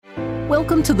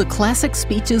Welcome to the Classic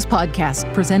Speeches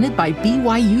podcast presented by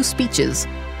BYU Speeches,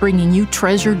 bringing you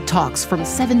treasured talks from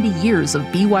 70 years of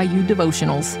BYU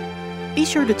devotionals. Be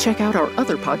sure to check out our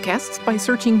other podcasts by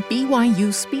searching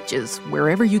BYU Speeches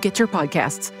wherever you get your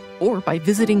podcasts, or by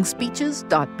visiting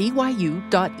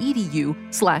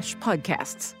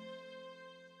speeches.byu.edu/podcasts.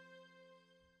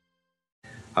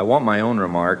 I want my own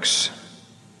remarks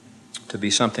to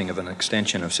be something of an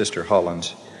extension of Sister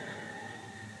Holland's.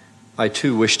 I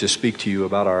too wish to speak to you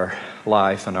about our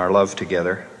life and our love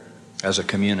together as a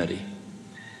community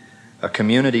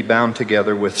bound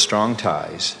together with strong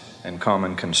ties and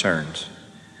common concerns.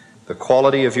 The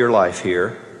quality of your life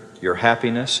here, your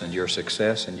happiness and your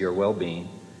success and your well-being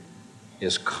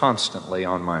is constantly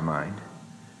on my mind.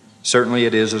 Certainly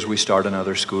it is as we start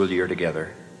another school year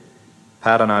together.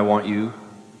 Pat and I want you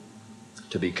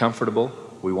to be comfortable.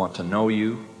 We want to know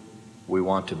you. We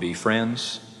want to be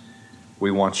friends. We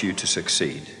want you to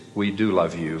succeed. We do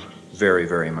love you very,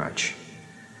 very much.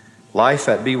 Life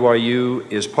at BYU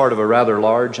is part of a rather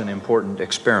large and important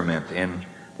experiment in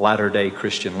latter-day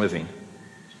Christian living.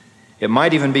 It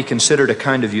might even be considered a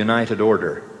kind of united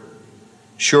order.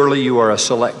 Surely you are a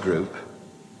select group,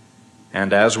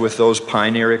 and as with those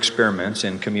pioneer experiments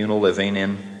in communal living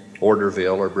in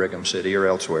Orderville or Brigham City or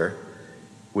elsewhere,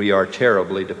 we are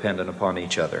terribly dependent upon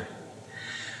each other.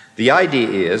 The idea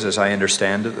is, as I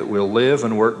understand it, that we'll live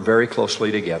and work very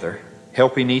closely together,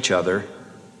 helping each other,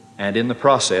 and in the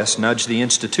process nudge the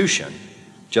institution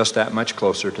just that much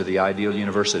closer to the ideal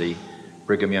university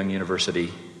Brigham Young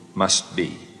University must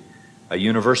be. A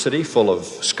university full of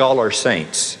scholar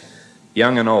saints,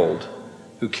 young and old,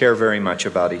 who care very much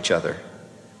about each other.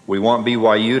 We want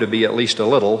BYU to be at least a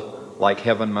little like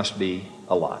heaven must be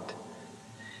a lot.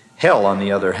 Hell, on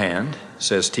the other hand,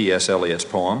 says T.S. Eliot's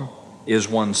poem, is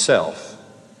oneself.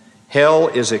 Hell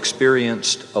is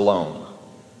experienced alone.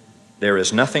 There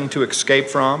is nothing to escape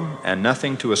from and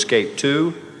nothing to escape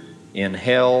to. In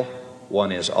hell,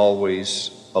 one is always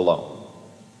alone.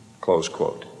 Close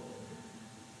quote.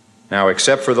 Now,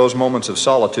 except for those moments of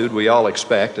solitude we all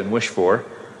expect and wish for,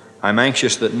 I'm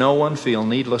anxious that no one feel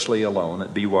needlessly alone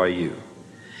at BYU.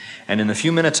 And in the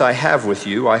few minutes I have with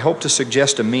you, I hope to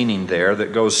suggest a meaning there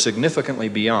that goes significantly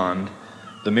beyond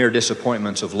the mere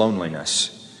disappointments of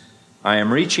loneliness. I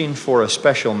am reaching for a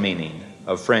special meaning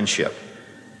of friendship,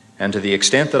 and to the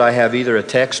extent that I have either a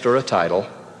text or a title,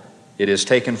 it is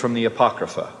taken from the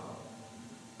Apocrypha.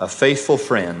 A faithful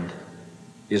friend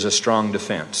is a strong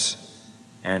defense,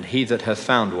 and he that hath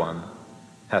found one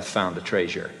hath found a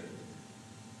treasure.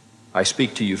 I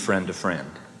speak to you friend to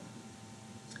friend.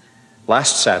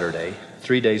 Last Saturday,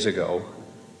 3 days ago,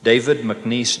 David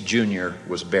McNeese Jr.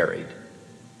 was buried.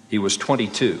 He was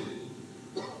 22.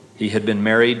 He had been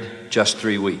married just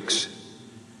 3 weeks.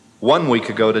 1 week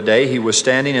ago today, he was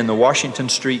standing in the Washington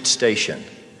Street station,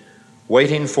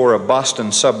 waiting for a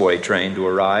Boston subway train to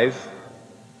arrive,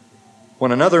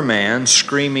 when another man,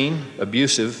 screaming,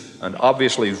 abusive, and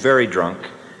obviously very drunk,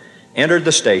 entered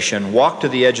the station, walked to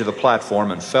the edge of the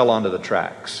platform, and fell onto the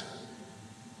tracks.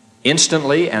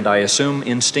 Instantly, and I assume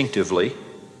instinctively,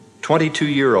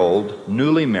 22-year-old,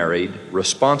 newly married,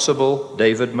 responsible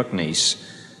David McNeese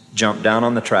jumped down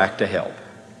on the track to help.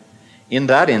 In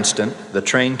that instant, the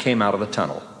train came out of the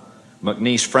tunnel.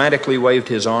 McNeese frantically waved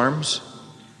his arms,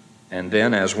 and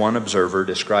then, as one observer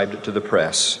described it to the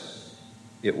press,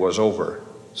 it was over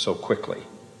so quickly.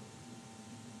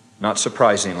 Not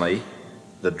surprisingly,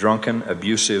 the drunken,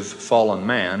 abusive, fallen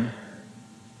man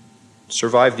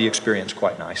survived the experience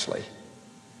quite nicely.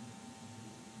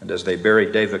 And as they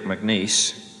buried David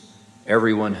McNeese,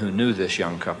 everyone who knew this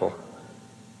young couple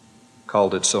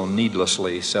called it so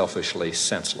needlessly, selfishly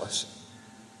senseless.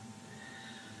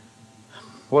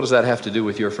 What does that have to do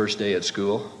with your first day at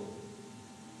school?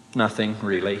 Nothing,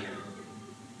 really.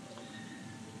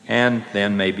 And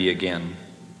then maybe again,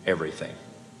 everything.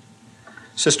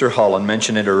 Sister Holland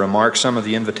mentioned in her remarks some of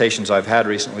the invitations I've had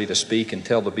recently to speak and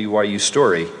tell the BYU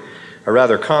story. A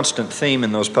rather constant theme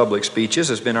in those public speeches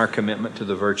has been our commitment to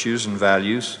the virtues and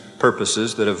values,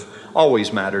 purposes that have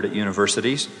always mattered at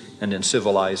universities and in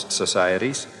civilized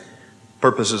societies,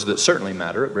 purposes that certainly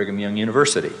matter at Brigham Young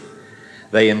University.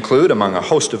 They include, among a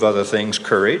host of other things,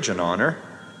 courage and honor,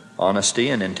 honesty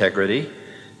and integrity.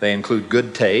 They include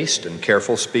good taste and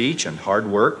careful speech and hard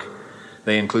work.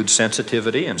 They include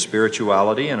sensitivity and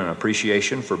spirituality and an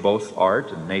appreciation for both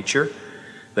art and nature.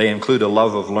 They include a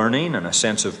love of learning and a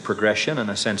sense of progression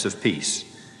and a sense of peace.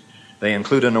 They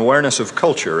include an awareness of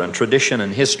culture and tradition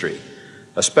and history,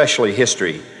 especially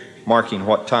history, marking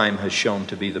what time has shown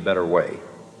to be the better way.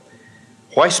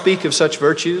 Why speak of such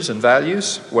virtues and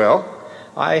values? Well,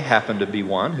 I happen to be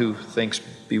one who thinks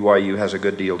BYU has a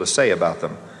good deal to say about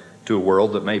them to a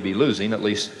world that may be losing at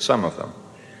least some of them.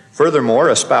 Furthermore,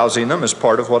 espousing them is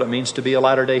part of what it means to be a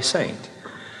Latter-day Saint.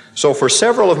 So for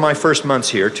several of my first months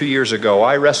here, 2 years ago,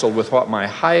 I wrestled with what my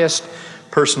highest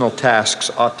personal tasks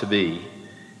ought to be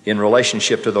in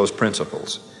relationship to those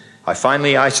principles. I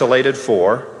finally isolated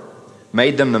 4,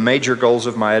 made them the major goals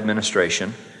of my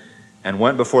administration, and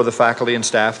went before the faculty and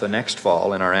staff the next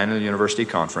fall in our annual university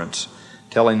conference,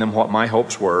 telling them what my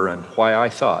hopes were and why I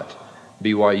thought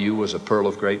BYU was a pearl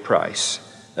of great price,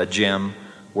 a gem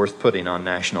worth putting on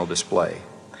national display.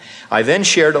 I then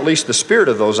shared at least the spirit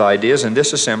of those ideas in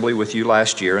this assembly with you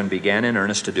last year and began in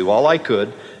earnest to do all I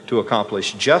could to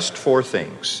accomplish just 4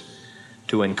 things: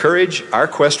 to encourage our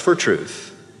quest for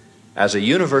truth as a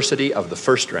university of the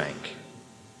first rank,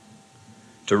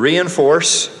 to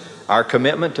reinforce our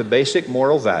commitment to basic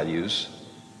moral values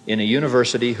in a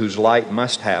university whose light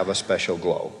must have a special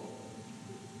glow,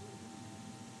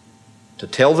 to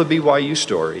tell the BYU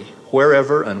story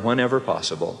wherever and whenever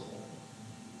possible,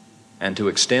 and to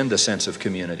extend the sense of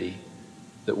community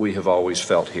that we have always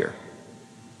felt here.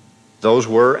 Those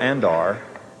were and are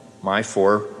my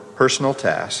 4 personal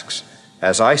tasks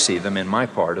as I see them in my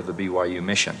part of the BYU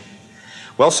mission.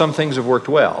 Well, some things have worked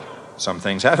well, some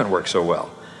things haven't worked so well,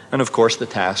 and of course the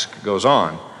task goes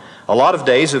on. A lot of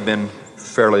days have been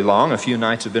fairly long, a few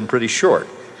nights have been pretty short,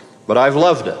 but I've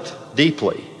loved it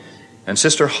deeply, and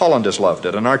Sister Holland has loved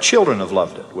it, and our children have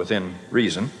loved it within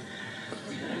reason.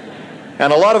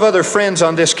 And a lot of other friends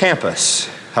on this campus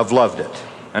have loved it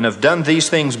and have done these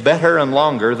things better and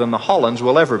longer than the Hollands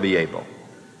will ever be able.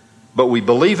 But we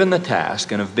believe in the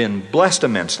task and have been blessed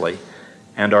immensely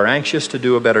and are anxious to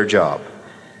do a better job.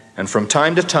 And from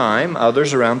time to time,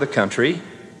 others around the country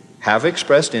have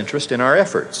expressed interest in our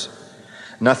efforts.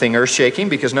 Nothing earth-shaking,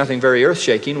 because nothing very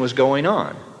earth-shaking was going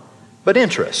on, but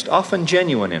interest, often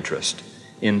genuine interest,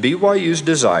 in BYU's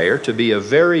desire to be a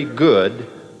very good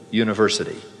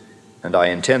university. And I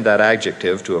intend that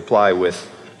adjective to apply with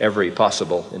every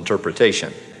possible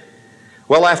interpretation.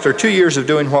 Well, after 2 years of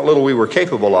doing what little we were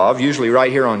capable of, usually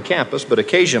right here on campus, but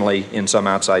occasionally in some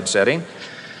outside setting,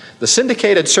 the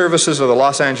syndicated services of the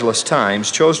Los Angeles Times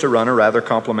chose to run a rather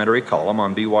complimentary column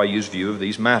on BYU's view of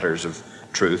these matters of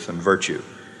truth and virtue.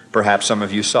 Perhaps some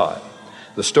of you saw it.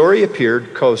 The story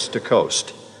appeared coast to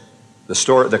coast.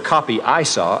 The copy I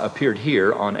saw appeared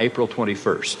here on April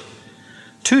 21st.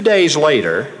 2 days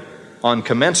later, on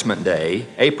commencement day,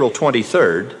 April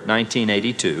 23rd,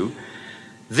 1982,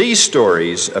 these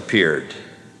stories appeared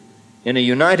in a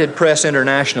United Press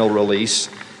International release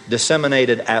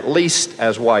disseminated at least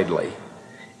as widely.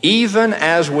 Even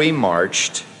as we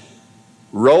marched,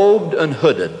 robed and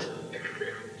hooded,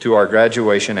 to our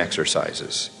graduation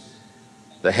exercises.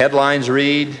 The headlines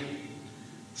read,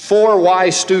 4 Y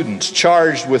students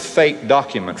charged with fake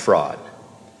document fraud.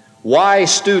 Y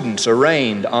students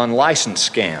arraigned on license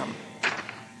scam.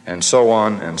 And so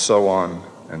on, and so on,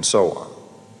 and so on.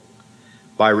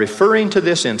 By referring to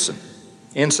this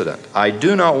incident, I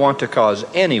do not want to cause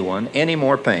anyone any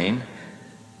more pain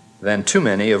than too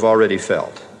many have already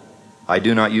felt. I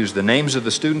do not use the names of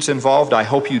the students involved. I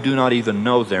hope you do not even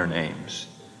know their names.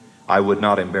 I would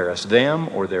not embarrass them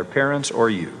or their parents or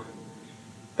you.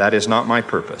 That is not my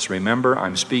purpose. Remember,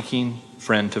 I'm speaking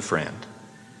friend to friend.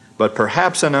 But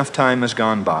perhaps enough time has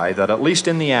gone by that, at least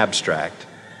in the abstract,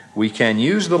 we can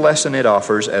use the lesson it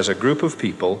offers as a group of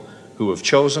people who have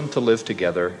chosen to live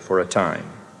together for a time.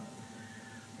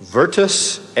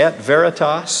 Virtus et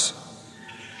veritas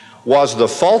was the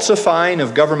falsifying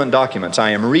of government documents. I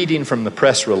am reading from the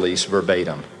press release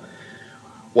verbatim.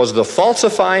 Was the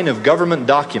falsifying of government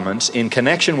documents in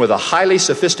connection with a highly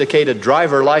sophisticated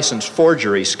driver license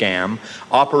forgery scam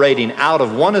operating out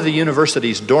of one of the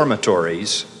university's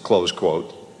dormitories, close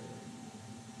quote.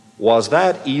 Was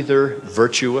that either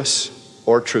virtuous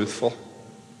or truthful?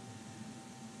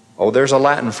 Oh, there's a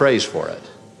Latin phrase for it,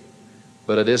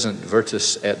 but it isn't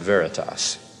virtus et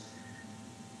veritas.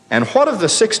 And what of the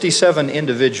 67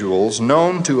 individuals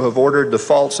known to have ordered the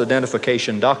false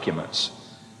identification documents,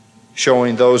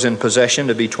 showing those in possession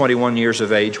to be 21 years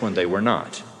of age when they were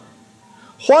not?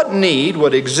 What need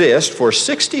would exist for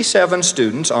 67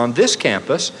 students on this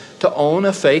campus to own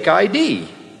a fake ID?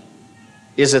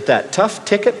 Is it that tough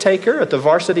ticket taker at the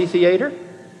Varsity Theater?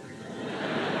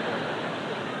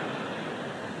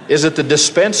 Is it the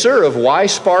dispenser of Y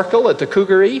Sparkle at the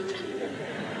Cougar Eat?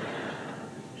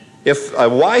 If a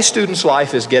Y student's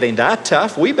life is getting that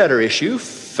tough, we better issue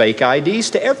fake IDs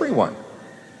to everyone.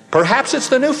 Perhaps it's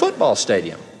the new football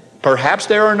stadium. Perhaps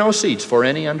there are no seats for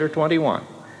any under 21.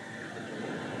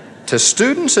 To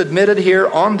students admitted here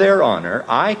on their honor,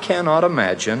 I cannot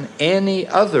imagine any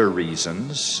other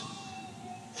reasons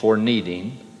for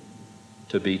needing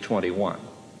to be 21.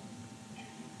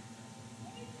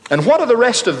 And what are the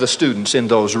rest of the students in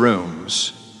those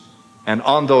rooms and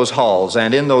on those halls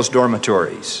and in those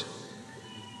dormitories?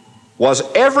 Was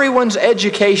everyone's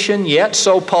education yet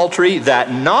so paltry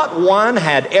that not one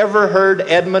had ever heard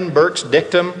Edmund Burke's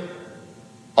dictum,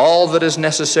 "All that is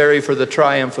necessary for the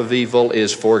triumph of evil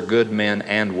is for good men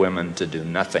and women to do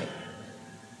nothing"?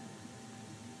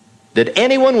 Did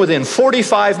anyone within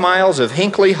 45 miles of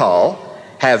Hinckley Hall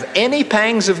have any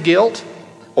pangs of guilt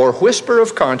or whisper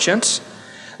of conscience,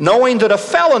 knowing that a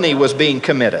felony was being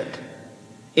committed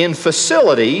in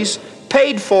facilities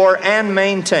paid for and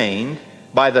maintained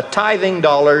by the tithing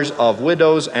dollars of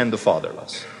widows and the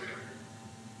fatherless?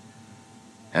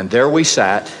 And there we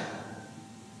sat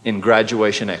in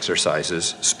graduation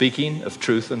exercises, speaking of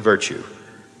truth and virtue.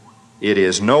 It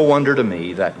is no wonder to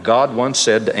me that God once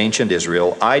said to ancient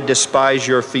Israel, "I despise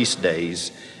your feast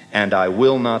days, and I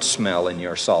will not smell in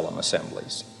your solemn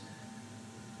assemblies."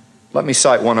 Let me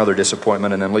cite one other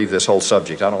disappointment and then leave this whole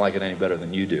subject. I don't like it any better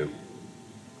than you do.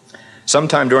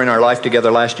 Sometime during our life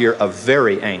together last year, a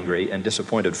very angry and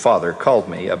disappointed father called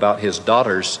me about his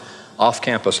daughter's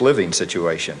off-campus living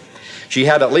situation. She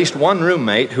had at least one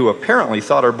roommate who apparently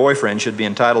thought her boyfriend should be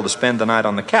entitled to spend the night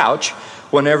on the couch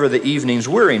whenever the evening's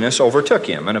weariness overtook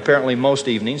him, and apparently most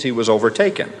evenings he was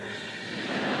overtaken.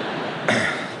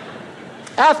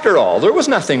 After all, there was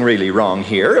nothing really wrong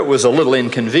here. It was a little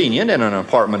inconvenient in an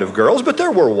apartment of girls, but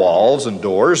there were walls and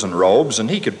doors and robes, and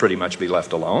he could pretty much be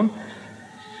left alone.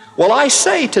 Well, I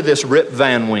say to this Rip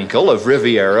Van Winkle of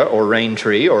Riviera or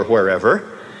Raintree or wherever,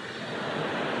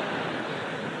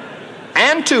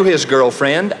 and to his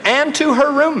girlfriend and to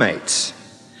her roommates,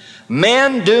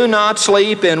 men do not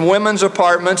sleep in women's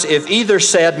apartments if either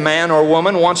said man or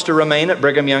woman wants to remain at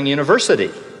Brigham Young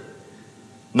University.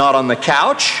 Not on the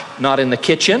couch, not in the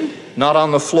kitchen, not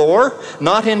on the floor,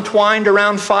 not entwined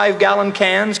around 5-gallon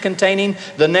cans containing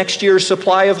the next year's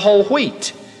supply of whole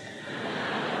wheat.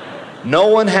 No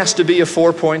one has to be a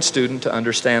 4-point student to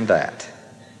understand that,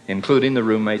 including the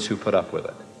roommates who put up with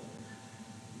it.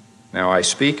 Now, I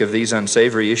speak of these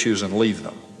unsavory issues and leave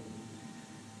them.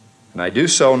 And I do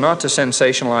so not to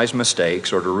sensationalize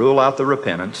mistakes or to rule out the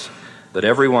repentance that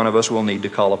every one of us will need to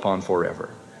call upon forever.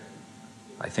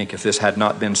 I think if this had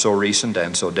not been so recent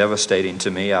and so devastating to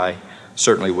me, I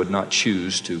certainly would not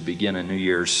choose to begin a New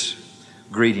Year's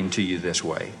greeting to you this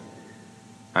way.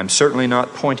 I'm certainly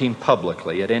not pointing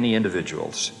publicly at any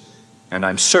individuals, and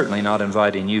I'm certainly not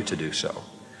inviting you to do so.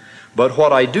 But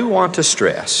what I do want to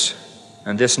stress,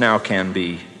 and this now can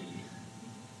be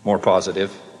more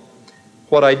positive,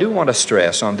 what I do want to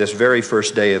stress on this very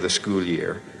first day of the school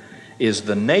year is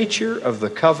the nature of the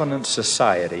covenant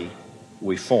society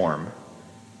we form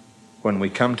when we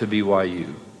come to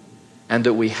BYU, and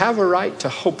that we have a right to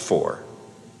hope for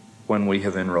when we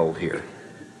have enrolled here.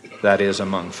 That is,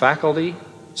 among faculty,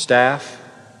 staff,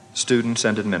 students,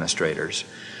 and administrators.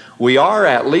 We are,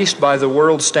 at least by the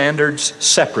world standards,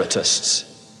 separatists,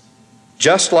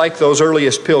 just like those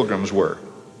earliest pilgrims were,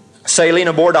 sailing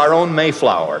aboard our own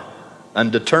Mayflower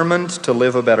and determined to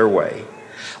live a better way.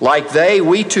 Like they,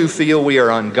 we too feel we are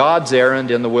on God's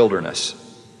errand in the wilderness.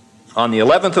 On the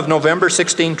 11th of November,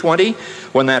 1620,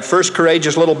 when that first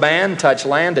courageous little band touched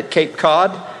land at Cape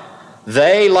Cod,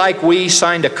 they, like we,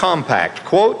 signed a compact,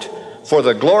 quote, "For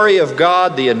the glory of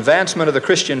God, the advancement of the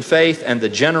Christian faith, and the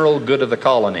general good of the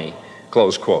colony,"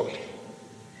 close quote.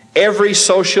 Every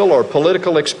social or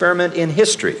political experiment in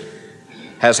history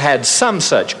has had some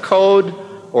such code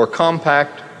or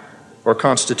compact or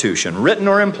constitution, written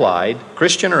or implied,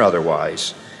 Christian or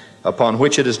otherwise, upon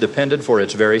which it is depended for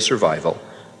its very survival.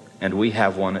 And we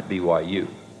have one at BYU.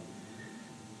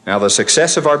 Now, the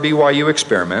success of our BYU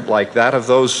experiment, like that of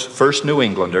those first New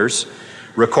Englanders,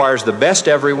 requires the best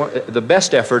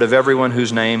effort of everyone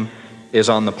whose name is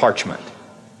on the parchment.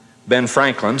 Ben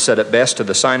Franklin said it best to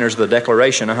the signers of the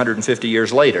Declaration 150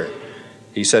 years later.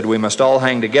 He said, "We must all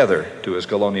hang together," to his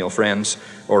colonial friends,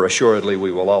 "or assuredly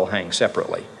we will all hang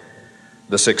separately."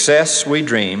 The success we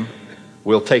dream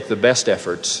will take the best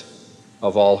efforts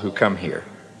of all who come here.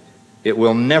 It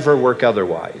will never work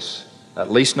otherwise,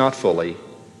 at least not fully,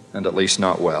 and at least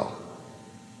not well.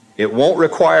 It won't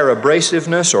require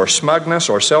abrasiveness or smugness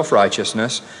or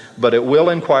self-righteousness, but it will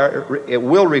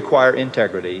require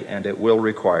integrity, and it will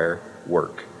require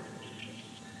work.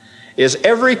 Is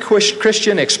every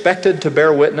Christian expected to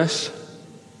bear witness?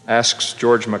 Asks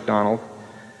George MacDonald.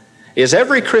 Is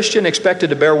every Christian expected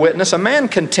to bear witness? A man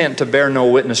content to bear no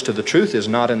witness to the truth is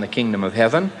not in the kingdom of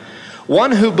heaven.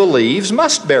 One who believes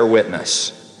must bear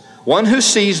witness. One who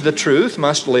sees the truth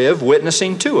must live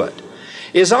witnessing to it.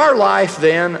 Is our life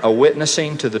then a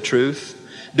witnessing to the truth?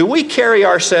 Do we carry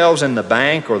ourselves in the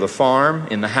bank or the farm,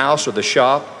 in the house or the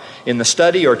shop, in the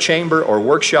study or chamber or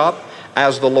workshop,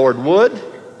 as the Lord would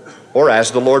or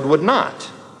as the Lord would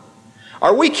not?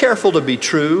 Are we careful to be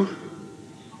true,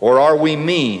 or are we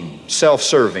mean,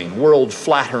 self-serving,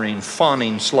 world-flattering,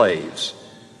 fawning slaves?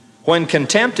 When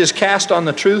contempt is cast on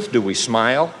the truth, do we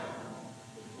smile?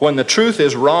 When the truth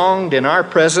is wronged in our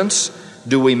presence,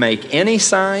 do we make any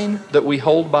sign that we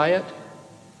hold by it?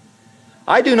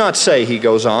 I do not say, he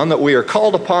goes on, that we are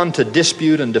called upon to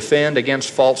dispute and defend against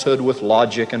falsehood with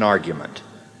logic and argument.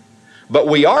 But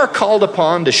we are called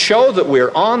upon to show that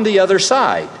we're on the other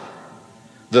side.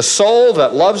 The soul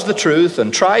that loves the truth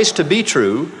and tries to be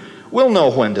true will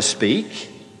know when to speak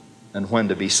and when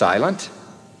to be silent.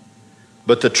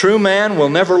 But the true man will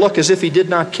never look as if he did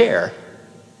not care.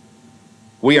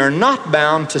 We are not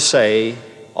bound to say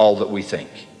all that we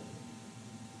think,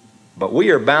 but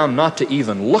we are bound not to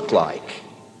even look like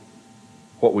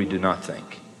what we do not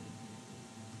think.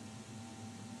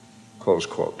 Close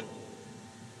quote.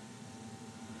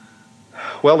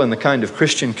 Well, in the kind of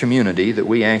Christian community that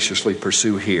we anxiously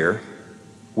pursue here,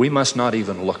 we must not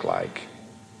even look like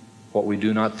what we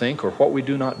do not think or what we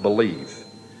do not believe.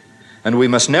 And we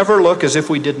must never look as if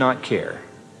we did not care.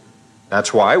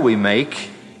 That's why we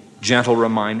make gentle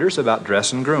reminders about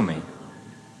dress and grooming.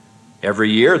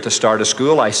 Every year at the start of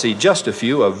school, I see just a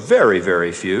few, a very,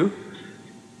 very few,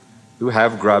 who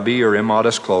have grubby or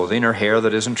immodest clothing or hair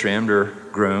that isn't trimmed or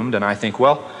groomed. And I think,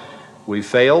 well, we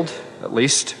failed, at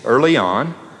least early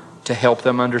on, to help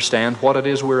them understand what it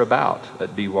is we're about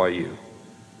at BYU.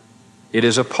 It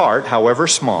is a part, however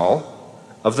small,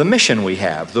 of the mission we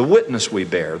have, the witness we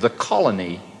bear, the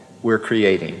colony we're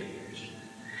creating.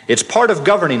 It's part of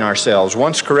governing ourselves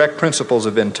once correct principles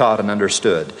have been taught and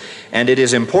understood. And it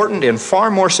is important in far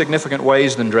more significant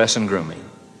ways than dress and grooming,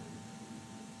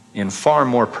 in far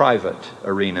more private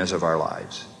arenas of our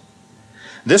lives.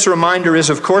 This reminder is,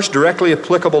 of course, directly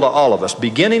applicable to all of us,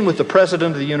 beginning with the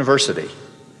president of the university.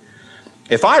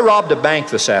 If I robbed a bank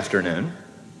this afternoon,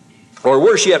 or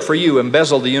worse yet for you,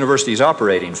 embezzled the university's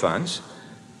operating funds,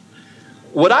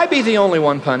 would I be the only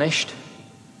one punished?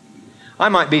 I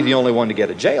might be the only one to get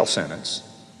a jail sentence,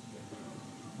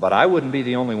 but I wouldn't be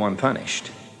the only one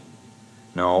punished.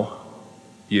 No,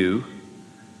 you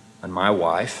and my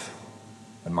wife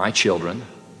and my children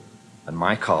and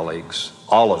my colleagues,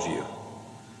 all of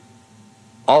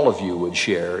you would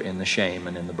share in the shame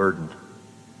and in the burden.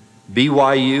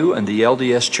 BYU and the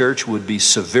LDS Church would be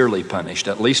severely punished,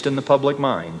 at least in the public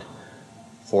mind,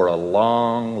 for a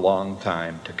long, long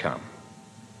time to come.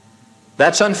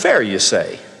 That's unfair, you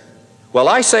say. Well,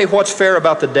 I say what's fair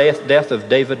about the death of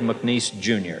David McNeese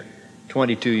Jr.,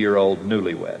 22-year-old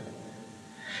newlywed.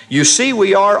 You see,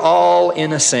 we are all,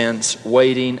 in a sense,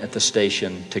 waiting at the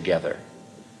station together.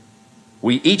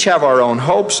 We each have our own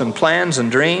hopes and plans and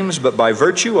dreams, but by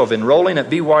virtue of enrolling at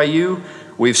BYU,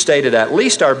 we've stated at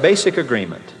least our basic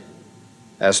agreement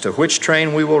as to which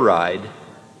train we will ride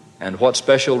and what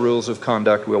special rules of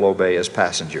conduct we'll obey as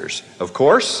passengers. Of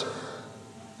course,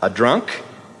 a drunk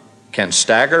can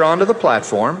stagger onto the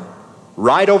platform,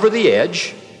 ride over the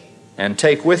edge, and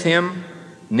take with him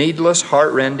needless,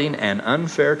 heart-rending, and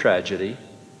unfair tragedy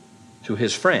to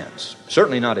his friends.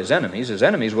 Certainly not his enemies. His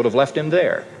enemies would have left him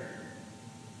there.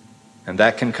 And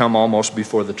that can come almost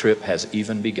before the trip has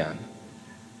even begun.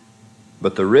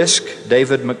 But the risk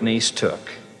David McNeese took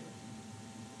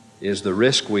is the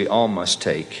risk we all must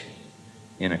take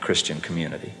in a Christian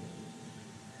community.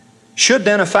 Should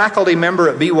then a faculty member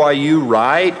at BYU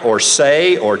write or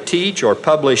say or teach or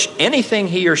publish anything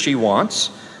he or she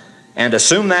wants and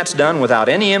assume that's done without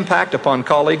any impact upon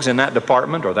colleagues in that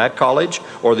department or that college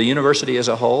or the university as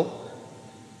a whole?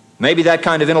 Maybe that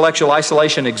kind of intellectual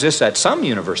isolation exists at some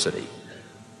university,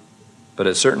 but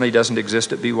it certainly doesn't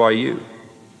exist at BYU.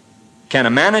 Can a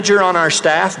manager on our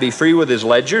staff be free with his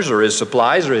ledgers or his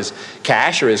supplies or his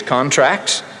cash or his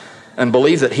contracts and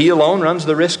believe that he alone runs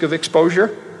the risk of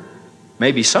exposure?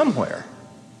 Maybe somewhere,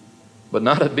 but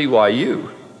not at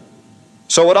BYU.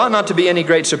 So it ought not to be any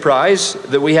great surprise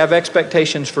that we have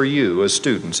expectations for you as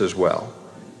students as well.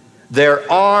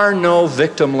 There are no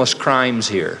victimless crimes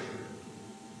here.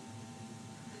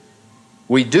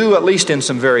 We do, at least in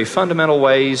some very fundamental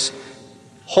ways,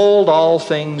 hold all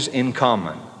things in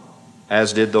common,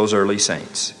 as did those early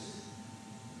saints.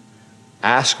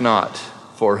 Ask not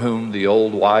for whom the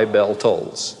old why bell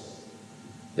tolls.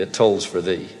 It tolls for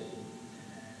thee.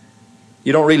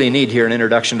 You don't really need here an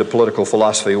introduction to political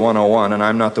philosophy 101, and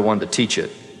I'm not the one to teach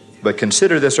it. But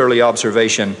consider this early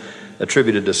observation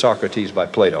attributed to Socrates by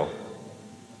Plato.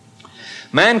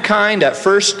 Mankind at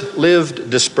first lived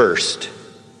dispersed,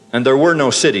 and there were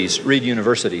no cities, read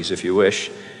universities if you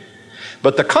wish.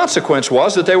 But the consequence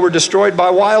was that they were destroyed by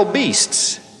wild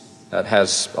beasts. That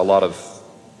has a lot of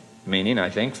meaning, I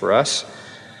think, for us.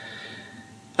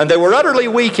 And they were utterly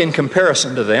weak in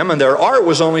comparison to them, and their art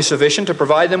was only sufficient to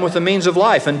provide them with the means of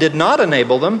life and did not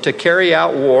enable them to carry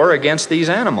out war against these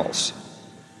animals.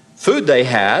 Food they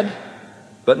had,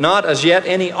 but not as yet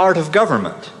any art of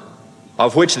government,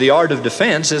 of which the art of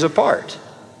defense is a part.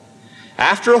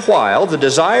 After a while, the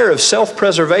desire of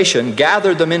self-preservation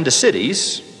gathered them into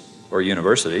cities or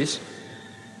universities,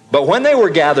 but when they were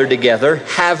gathered together,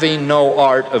 having no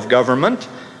art of government,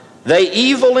 they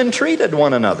evil entreated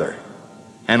one another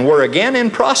and were again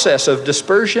in process of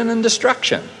dispersion and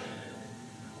destruction.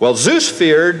 Well, Zeus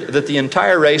feared that the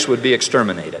entire race would be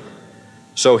exterminated,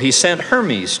 so he sent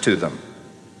Hermes to them,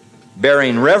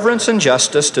 bearing reverence and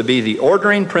justice to be the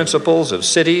ordering principles of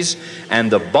cities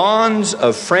and the bonds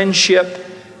of friendship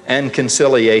and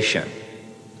conciliation.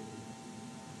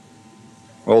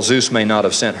 Well, Zeus may not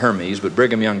have sent Hermes, but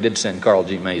Brigham Young did send Carl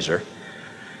G. Mazer,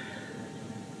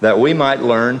 that we might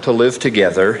learn to live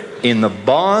together in the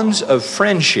bonds of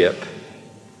friendship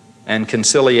and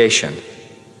conciliation.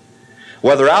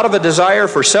 Whether out of a desire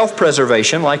for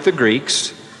self-preservation like the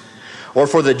Greeks, or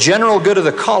for the general good of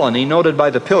the colony noted by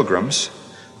the Pilgrims,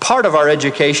 part of our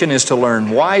education is to learn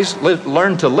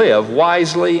to live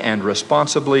wisely and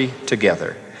responsibly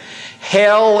together.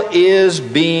 Hell is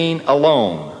being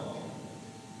alone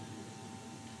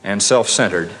and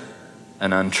self-centered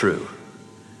and untrue.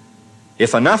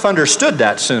 If enough understood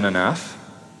that soon enough,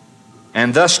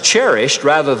 and thus cherished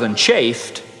rather than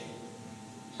chafed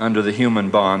under the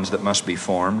human bonds that must be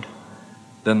formed,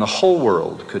 then the whole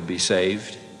world could be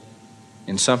saved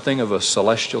in something of a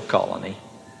celestial colony,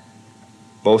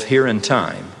 both here in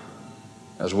time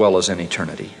as well as in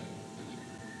eternity.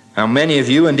 Now, many of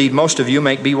you, indeed most of you,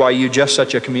 make BYU just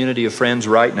such a community of friends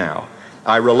right now.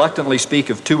 I reluctantly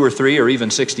speak of 2 or 3 or even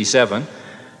 67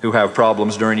 who have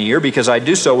problems during a year, because I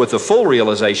do so with the full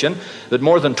realization that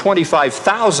more than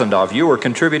 25,000 of you are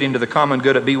contributing to the common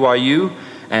good at BYU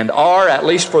and are, at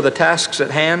least for the tasks at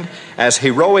hand, as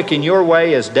heroic in your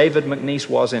way as David McNeese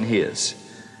was in his.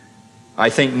 I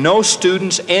think no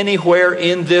students anywhere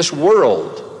in this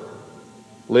world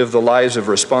live the lives of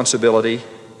responsibility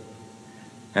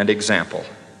and example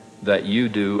that you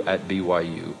do at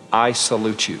BYU. I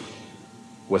salute you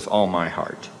with all my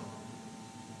heart.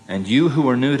 And you who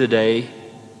are new today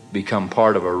become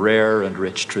part of a rare and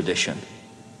rich tradition.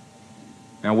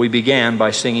 Now, we began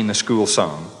by singing the school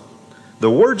song. The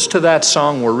words to that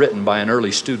song were written by an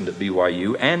early student at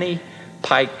BYU, Annie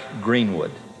Pike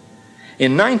Greenwood.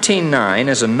 In 1909,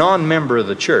 as a non-member of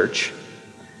the church,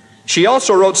 she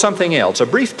also wrote something else, a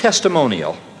brief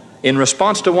testimonial, in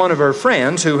response to one of her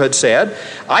friends who had said,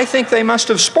 "I think they must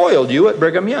have spoiled you at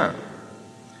Brigham Young."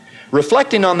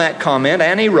 Reflecting on that comment,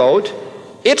 Annie wrote,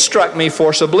 "It struck me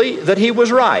forcibly that he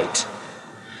was right.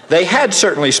 They had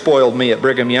certainly spoiled me at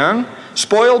Brigham Young,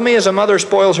 spoiled me as a mother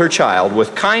spoils her child,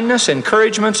 with kindness,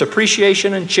 encouragements,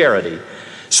 appreciation, and charity.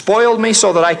 Spoiled me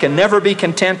so that I can never be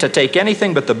content to take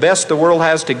anything but the best the world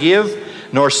has to give,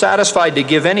 nor satisfied to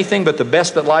give anything but the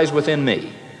best that lies within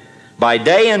me. By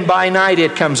day and by night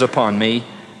it comes upon me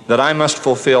that I must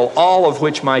fulfill all of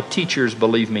which my teachers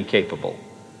believe me capable."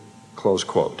 Close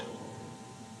quote.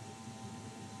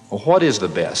 Well, what is the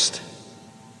best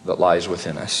that lies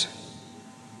within us?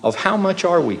 Of how much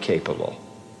are we capable?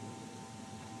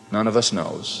 None of us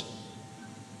knows,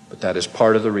 but that is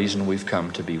part of the reason we've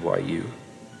come to BYU.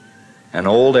 An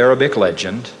old Arabic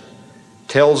legend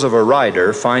tells of a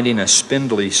rider finding a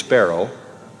spindly sparrow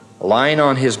lying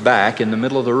on his back in the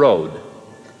middle of the road.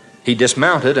 He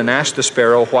dismounted and asked the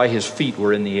sparrow why his feet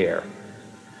were in the air.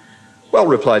 "Well,"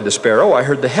 replied the sparrow, "I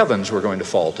heard the heavens were going to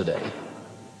fall today."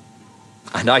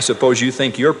 "And I suppose you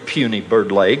think your puny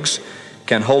bird legs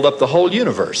can hold up the whole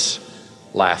universe,"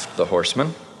 laughed the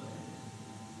horseman.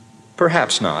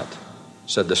 "Perhaps not,"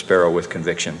 said the sparrow with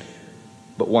conviction,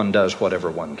 "but one does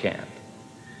whatever one can."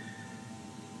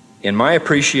 In my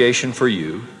appreciation for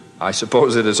you, I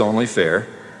suppose it is only fair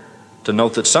to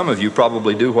note that some of you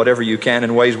probably do whatever you can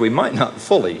in ways we might not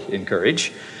fully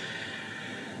encourage.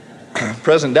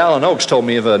 President Dallin Oaks told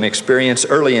me of an experience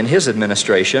early in his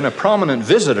administration. A prominent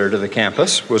visitor to the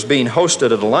campus was being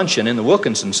hosted at a luncheon in the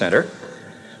Wilkinson Center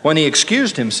when he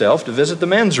excused himself to visit the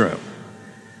men's room.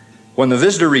 When the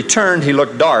visitor returned, he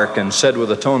looked dark and said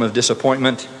with a tone of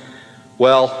disappointment,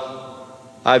 "Well,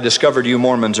 I've discovered you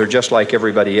Mormons are just like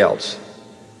everybody else.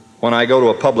 When I go to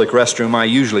a public restroom, I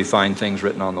usually find things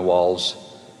written on the walls,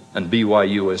 and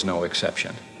BYU is no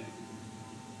exception.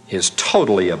 His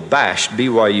totally abashed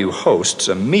BYU hosts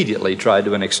immediately tried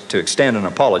to extend an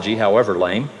apology, however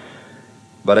lame,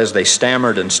 but as they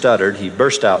stammered and stuttered, he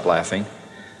burst out laughing.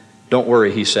 "Don't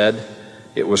worry," he said,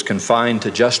 "it was confined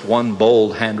to just one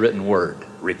bold handwritten word,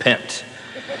 repent."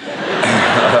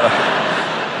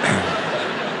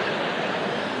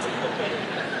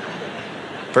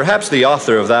 Perhaps the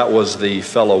author of that was the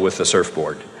fellow with the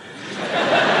surfboard.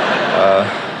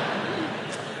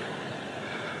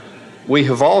 We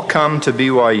have all come to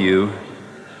BYU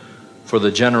for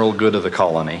the general good of the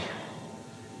colony,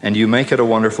 and you make it a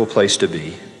wonderful place to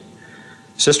be.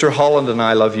 Sister Holland and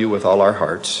I love you with all our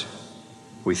hearts.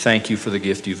 We thank you for the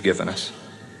gift you've given us.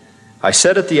 I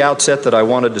said at the outset that I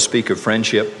wanted to speak of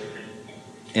friendship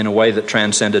in a way that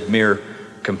transcended mere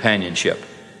companionship.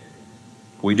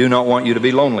 We do not want you to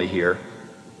be lonely here,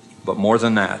 but more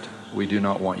than that, we do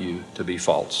not want you to be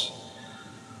false.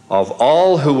 Of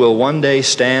all who will one day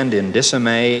stand in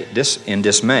dismay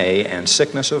and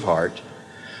sickness of heart,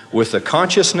 with the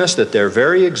consciousness that their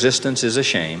very existence is a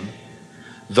shame,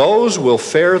 those will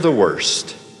fare the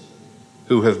worst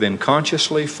who have been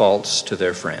consciously false to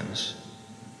their friends,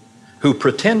 who,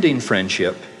 pretending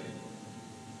friendship,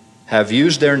 have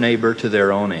used their neighbor to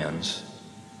their own ends,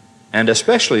 and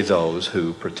especially those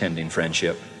who, pretending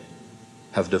friendship,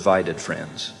 have divided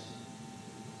friends.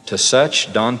 To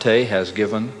such, Dante has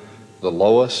given the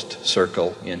lowest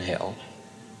circle in hell.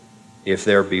 If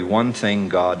there be one thing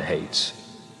God hates,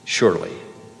 surely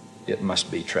it must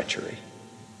be treachery.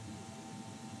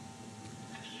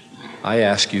 I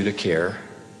ask you to care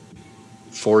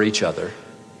for each other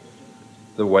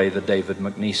the way the David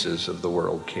McNeeses of the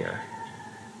world care.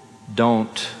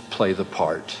 Don't play the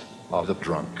part of the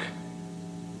drunk.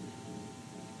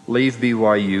 Leave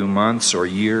BYU months or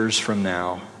years from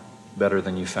now better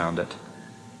than you found it.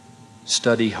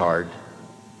 Study hard.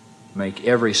 Make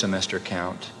every semester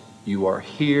count. You are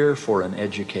here for an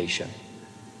education.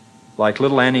 Like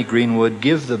little Annie Greenwood,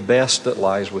 give the best that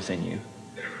lies within you.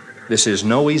 This is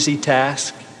no easy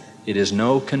task. It is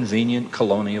no convenient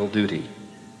colonial duty.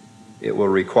 It will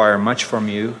require much from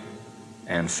you,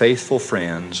 and faithful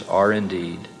friends are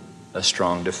indeed a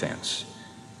strong defense.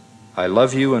 I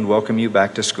love you and welcome you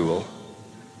back to school.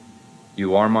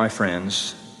 You are my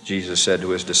friends, Jesus said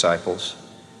to his disciples,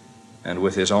 and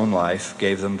with his own life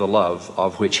gave them the love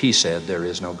of which he said there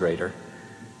is no greater.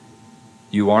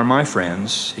 You are my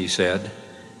friends, he said,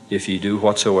 if ye do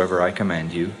whatsoever I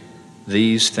command you.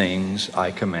 These things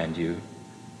I command you,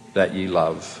 that ye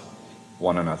love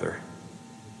one another.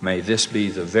 May this be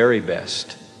the very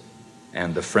best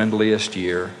and the friendliest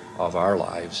year of our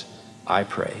lives, I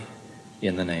pray,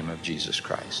 in the name of Jesus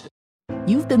Christ.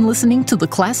 You've been listening to the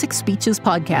Classic Speeches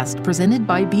podcast presented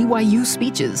by BYU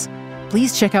Speeches.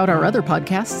 Please check out our other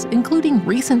podcasts, including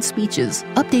recent speeches,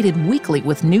 updated weekly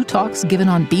with new talks given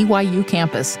on BYU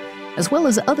campus, as well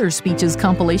as other speeches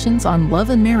compilations on love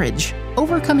and marriage,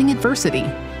 overcoming adversity,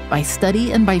 by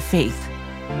study and by faith.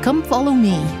 Come follow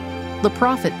me, the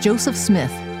prophet Joseph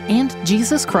Smith, and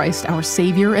Jesus Christ, our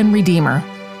Savior and Redeemer.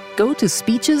 Go to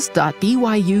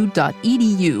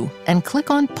speeches.byu.edu and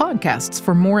click on podcasts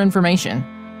for more information.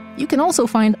 You can also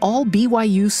find all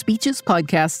BYU Speeches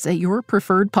podcasts at your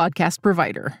preferred podcast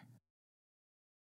provider.